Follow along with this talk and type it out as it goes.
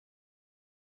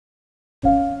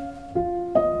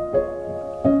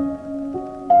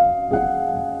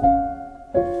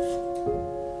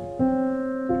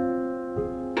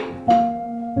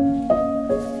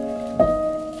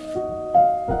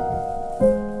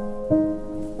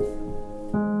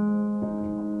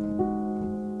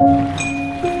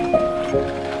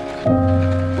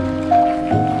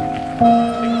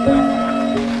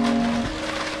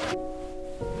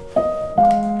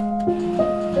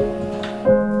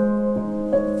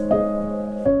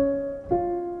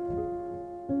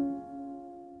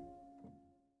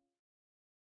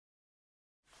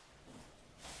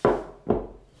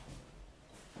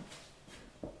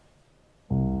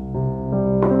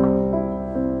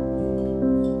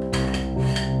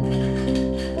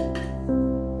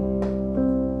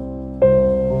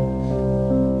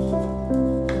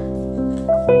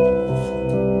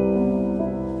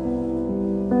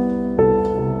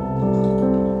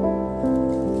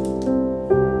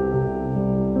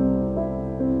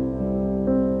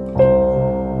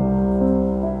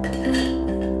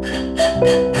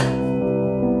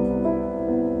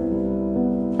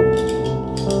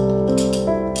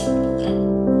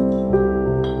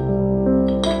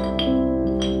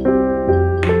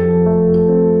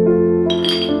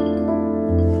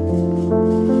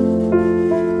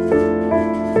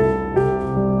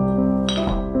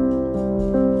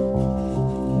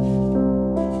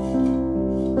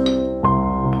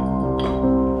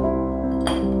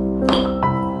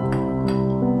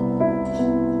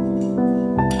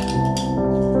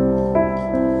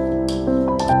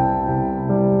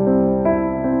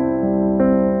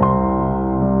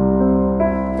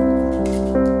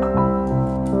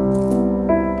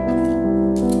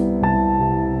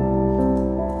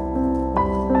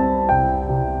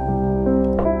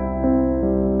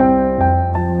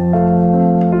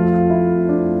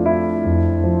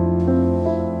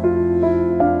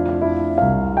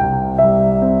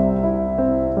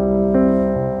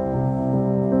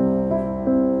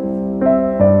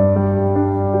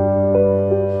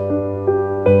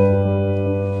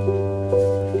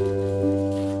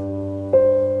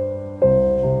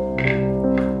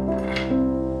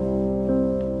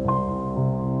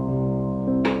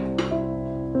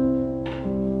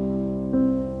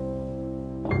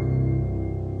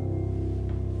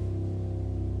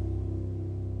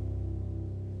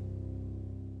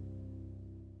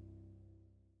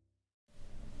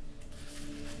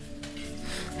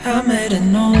I met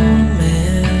an old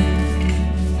man.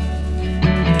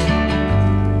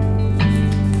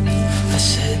 I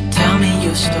said, tell me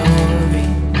your story.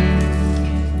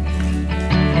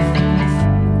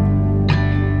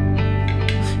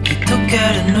 He took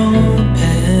out a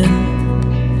notepad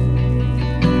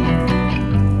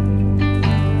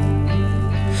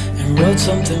and wrote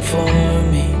something for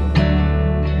me.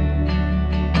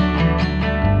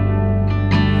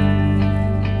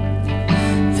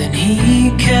 He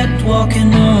kept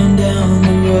walking on down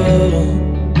the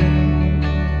road,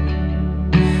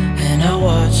 and I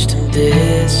watched him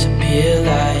disappear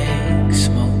like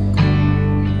smoke.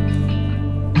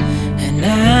 And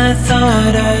I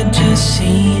thought I'd just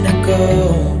seen a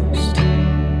ghost.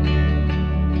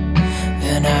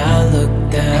 Then I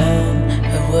looked down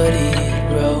at what he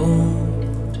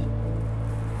wrote.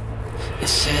 It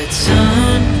said,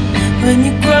 son, when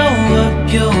you grow up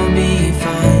you'll be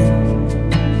fine.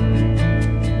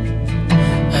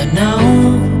 I know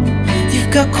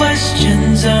you've got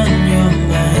questions on your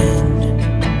mind.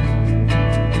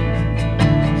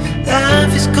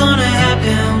 Life is gonna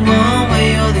happen one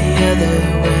way or the other,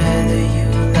 whether you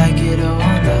like it or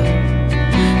not.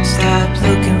 Stop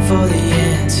looking for the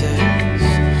answers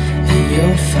and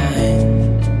you'll find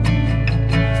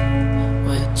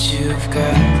what you've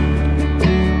got.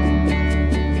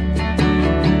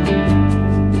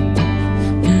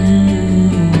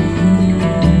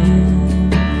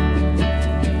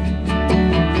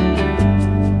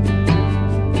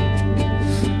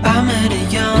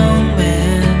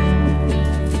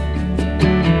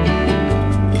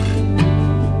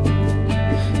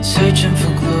 Searching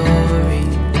for glory.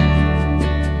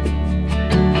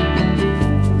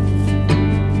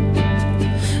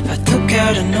 I took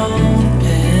out a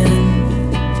notepad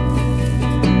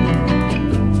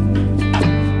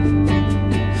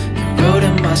and wrote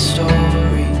in my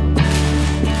story.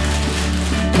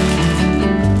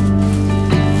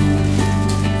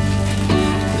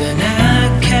 Then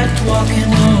I kept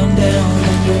walking on down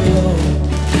the road.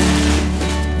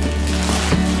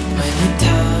 When the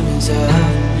time is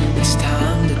up, it's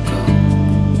time to go.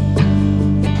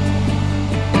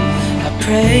 I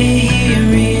pray he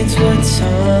reads what's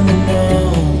on the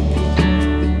note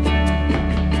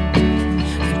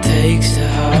and takes to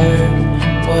heart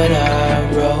what I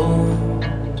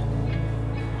wrote.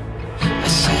 I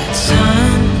said,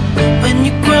 son, when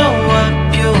you grow up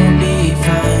you'll be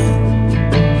fine.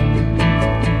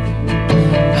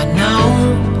 I know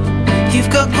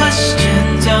you've got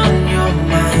questions on your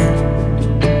mind.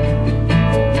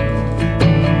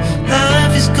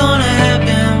 Gonna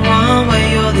happen one way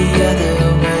or the other,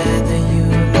 whether you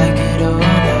like it or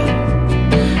not.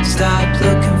 Stop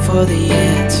looking for the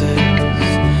answers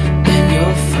and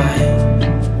you'll find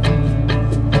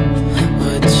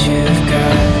what you've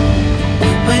got.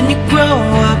 When you grow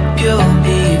up you'll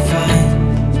be fine.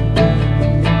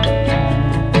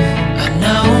 I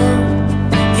know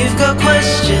you've got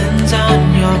questions on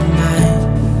your mind.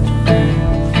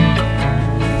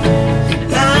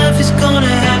 Life is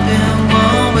gonna happen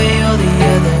one way or the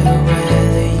other,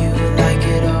 whether you like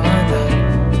it or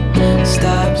not.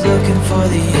 Stop looking for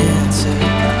the answers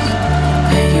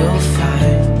and you'll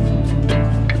find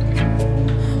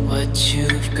what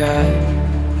you've got.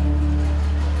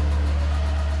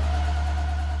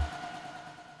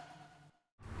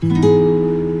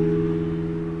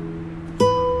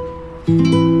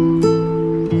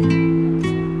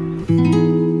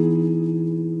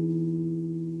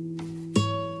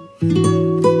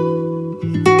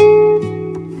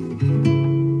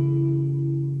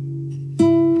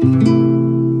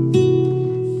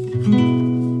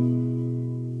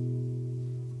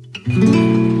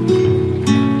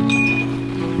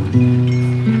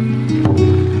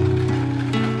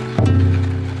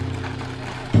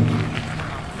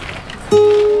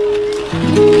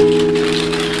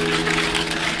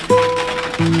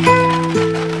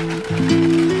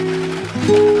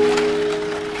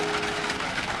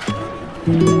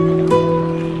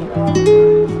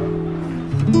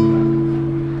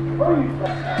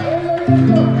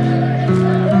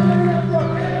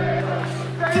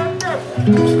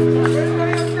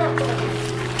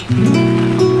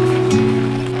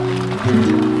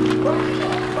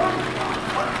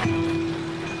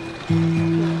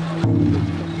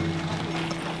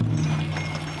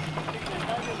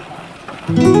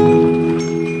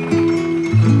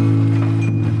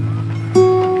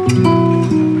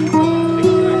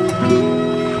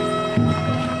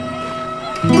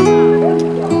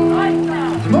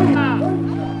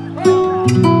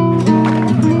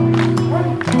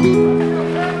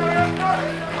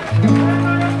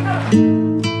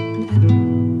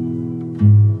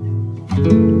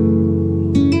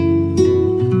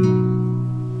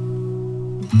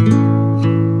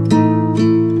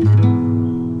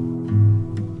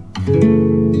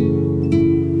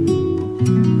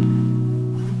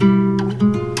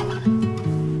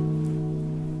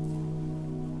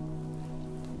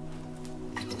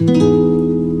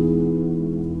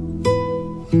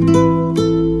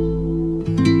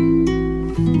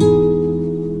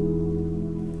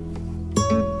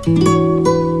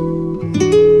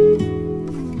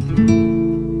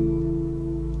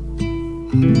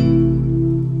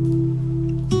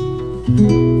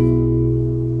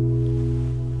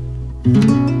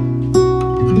 you.